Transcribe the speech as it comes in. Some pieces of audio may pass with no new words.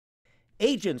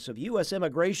Agents of U.S.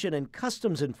 Immigration and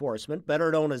Customs Enforcement,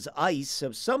 better known as ICE,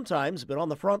 have sometimes been on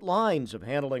the front lines of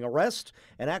handling arrest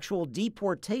and actual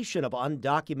deportation of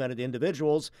undocumented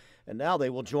individuals, and now they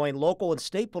will join local and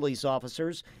state police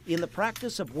officers in the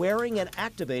practice of wearing and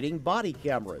activating body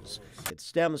cameras. It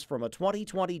stems from a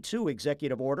 2022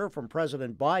 executive order from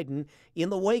President Biden in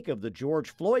the wake of the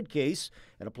George Floyd case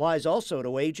and applies also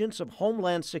to agents of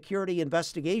Homeland Security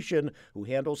investigation who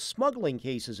handle smuggling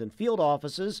cases in field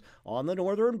offices on the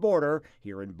northern border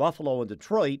here in Buffalo and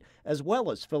Detroit, as well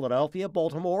as Philadelphia,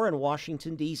 Baltimore, and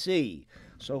Washington, D.C.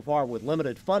 So far, with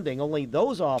limited funding, only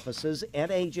those offices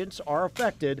and agents are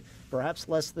affected, perhaps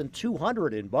less than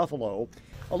 200 in Buffalo.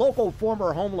 A local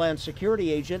former Homeland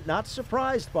Security agent not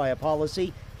surprised by a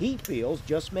policy he feels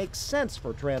just makes sense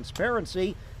for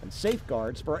transparency and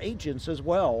safeguards for agents as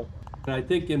well. And I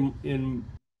think in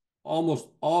almost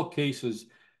all cases,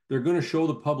 they're going to show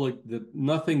the public that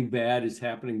nothing bad is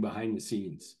happening behind the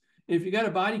scenes. And if you got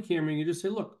a body camera, you just say,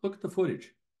 look at the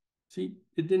footage. See,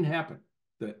 it didn't happen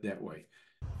that way.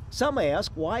 Some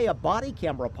ask why a body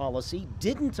camera policy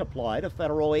didn't apply to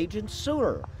federal agents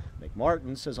sooner.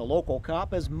 McMartin says a local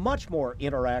cop has much more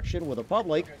interaction with the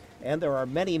public, and there are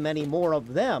many, many more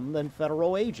of them than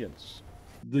federal agents.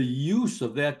 The use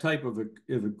of that type of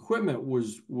equipment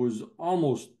was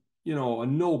almost, a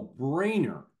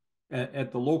no-brainer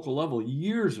at the local level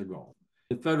years ago.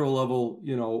 The federal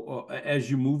level,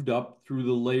 as you moved up through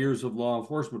the layers of law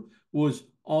enforcement, was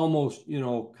almost,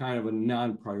 kind of a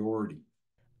non-priority.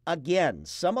 Again,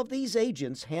 some of these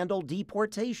agents handle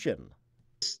deportation.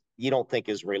 You don't think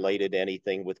is related to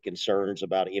anything with concerns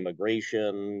about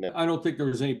immigration? I don't think there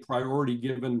was any priority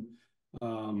given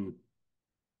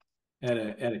at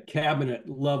a cabinet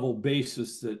level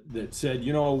basis that said,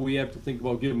 we have to think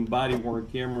about giving body-worn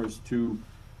cameras to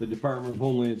the Department of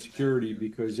Homeland Security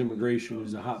because immigration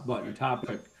is a hot button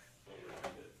topic.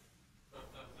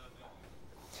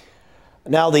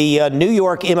 Now, the New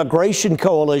York Immigration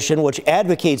Coalition, which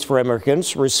advocates for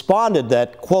immigrants, responded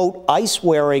that, quote, ICE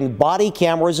wearing body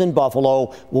cameras in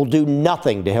Buffalo will do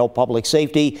nothing to help public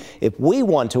safety. If we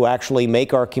want to actually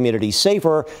make our community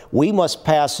safer, we must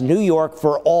pass New York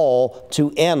for All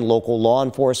to end local law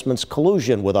enforcement's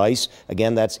collusion with ICE.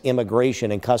 Again, that's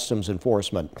Immigration and Customs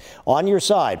Enforcement. On your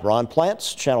side, Ron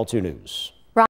Plants, Channel 2 News.